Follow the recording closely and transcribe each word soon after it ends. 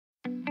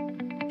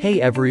Hey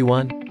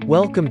everyone,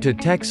 welcome to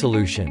Tech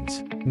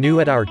Solutions. New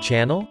at our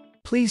channel?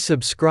 Please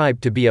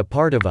subscribe to be a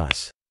part of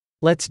us.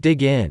 Let's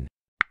dig in.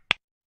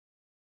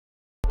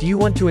 Do you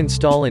want to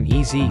install an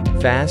easy,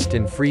 fast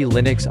and free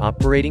Linux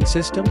operating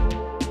system?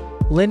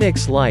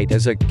 Linux Lite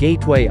is a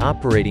gateway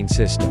operating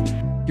system.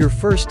 Your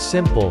first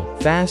simple,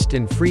 fast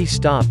and free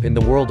stop in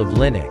the world of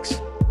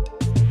Linux.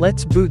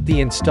 Let's boot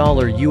the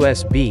installer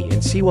USB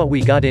and see what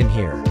we got in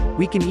here.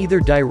 We can either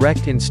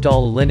direct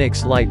install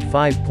Linux Lite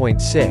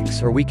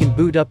 5.6 or we can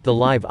boot up the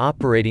live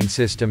operating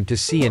system to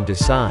see and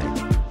decide.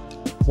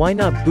 Why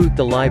not boot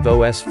the live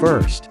OS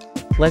first?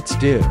 Let's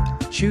do.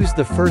 Choose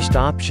the first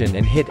option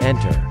and hit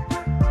enter.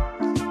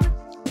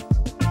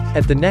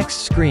 At the next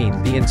screen,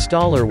 the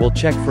installer will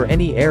check for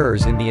any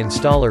errors in the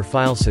installer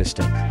file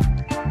system.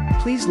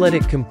 Please let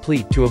it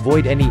complete to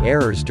avoid any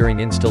errors during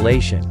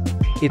installation.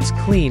 It's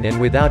clean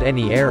and without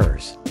any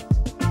errors.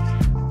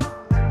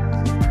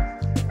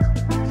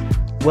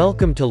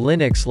 Welcome to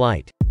Linux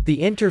Lite. The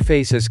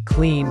interface is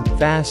clean,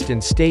 fast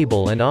and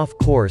stable and of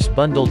course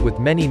bundled with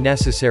many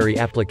necessary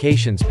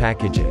applications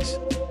packages.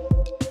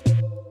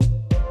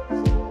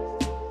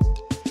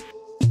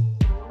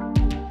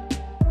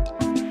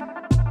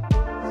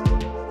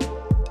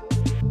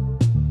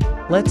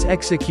 Let's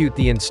execute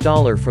the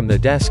installer from the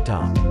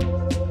desktop.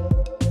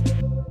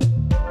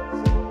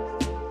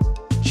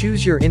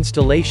 Choose your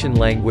installation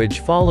language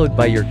followed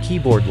by your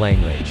keyboard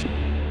language.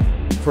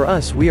 For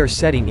us, we are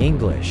setting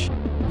English.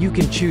 You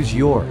can choose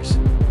yours.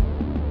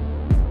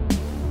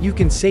 You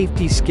can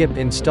safety skip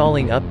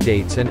installing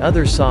updates and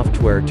other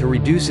software to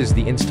reduces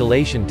the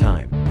installation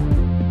time.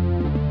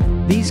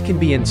 These can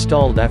be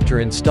installed after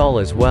install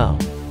as well.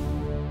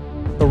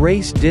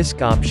 Erase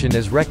disk option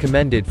is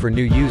recommended for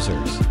new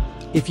users.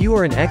 If you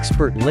are an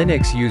expert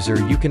Linux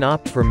user, you can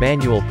opt for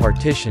manual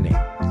partitioning.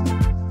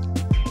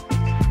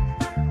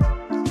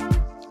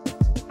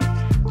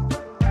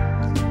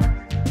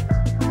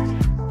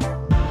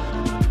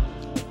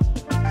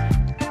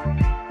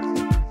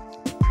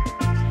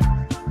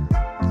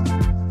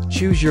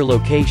 Choose your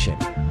location.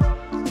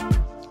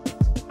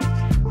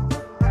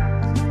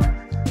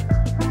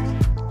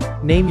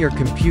 Name your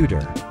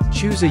computer.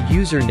 Choose a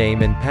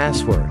username and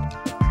password.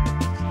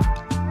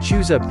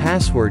 Choose a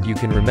password you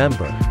can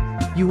remember.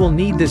 You will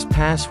need this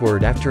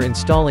password after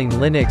installing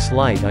Linux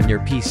Lite on your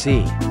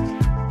PC.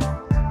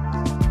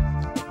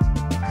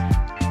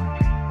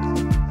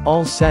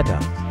 All set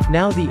up.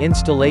 Now the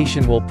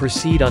installation will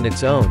proceed on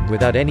its own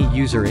without any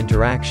user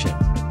interaction.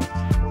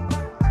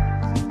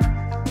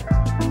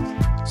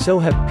 So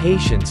have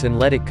patience and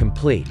let it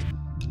complete.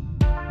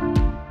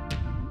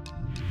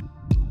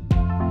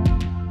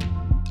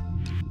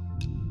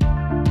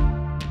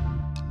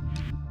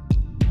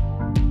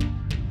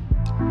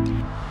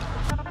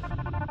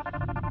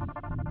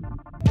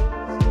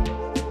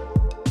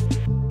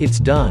 It's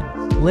done.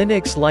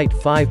 Linux Lite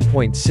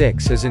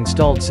 5.6 is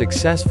installed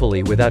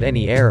successfully without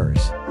any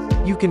errors.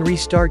 You can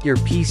restart your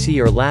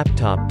PC or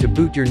laptop to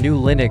boot your new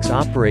Linux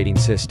operating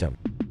system.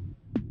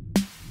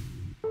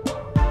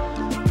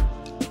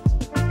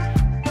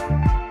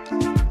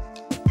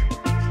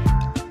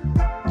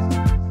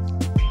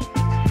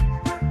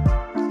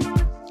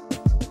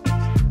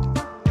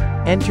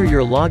 Enter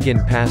your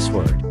login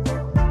password.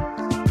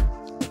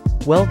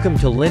 Welcome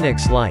to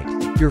Linux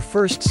Lite, your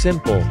first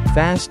simple,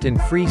 fast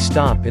and free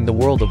stop in the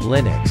world of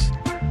Linux.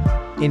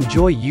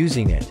 Enjoy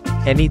using it.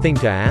 Anything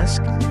to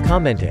ask?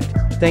 Comment it.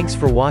 Thanks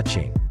for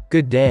watching.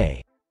 Good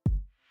day.